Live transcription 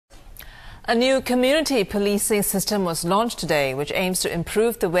A new community policing system was launched today, which aims to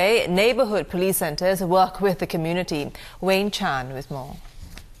improve the way neighbourhood police centres work with the community. Wayne Chan with more.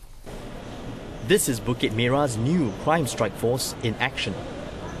 This is Bukit Merah's new crime strike force in action.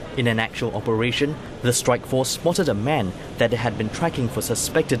 In an actual operation, the strike force spotted a man that had been tracking for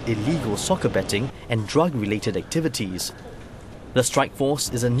suspected illegal soccer betting and drug-related activities. The strike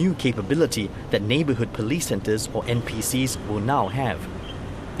force is a new capability that neighbourhood police centres or NPCs will now have.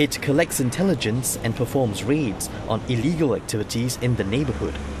 It collects intelligence and performs raids on illegal activities in the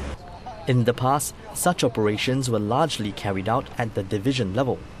neighbourhood. In the past, such operations were largely carried out at the division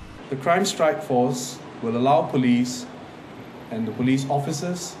level. The Crime Strike Force will allow police and the police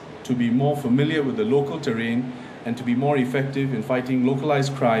officers to be more familiar with the local terrain and to be more effective in fighting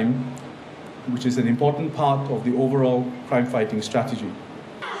localised crime, which is an important part of the overall crime fighting strategy.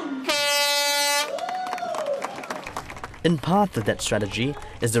 In part of that strategy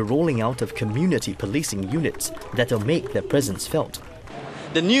is the rolling out of community policing units that will make their presence felt.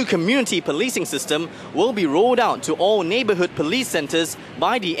 The new community policing system will be rolled out to all neighbourhood police centres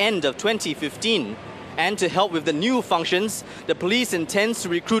by the end of 2015. And to help with the new functions, the police intends to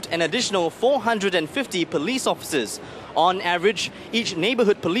recruit an additional 450 police officers. On average, each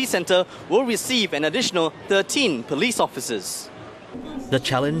neighbourhood police centre will receive an additional 13 police officers. The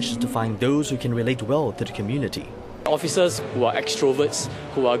challenge is to find those who can relate well to the community. Officers who are extroverts,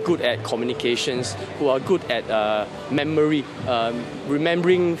 who are good at communications, who are good at memory,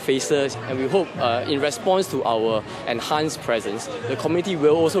 remembering faces, and we hope in response to our enhanced presence, the community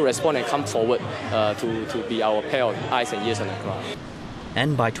will also respond and come forward to be our pair of eyes and ears on the ground.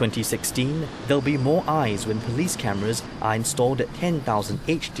 And by 2016, there'll be more eyes when police cameras are installed at 10,000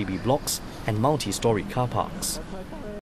 HDB blocks and multi-storey car parks.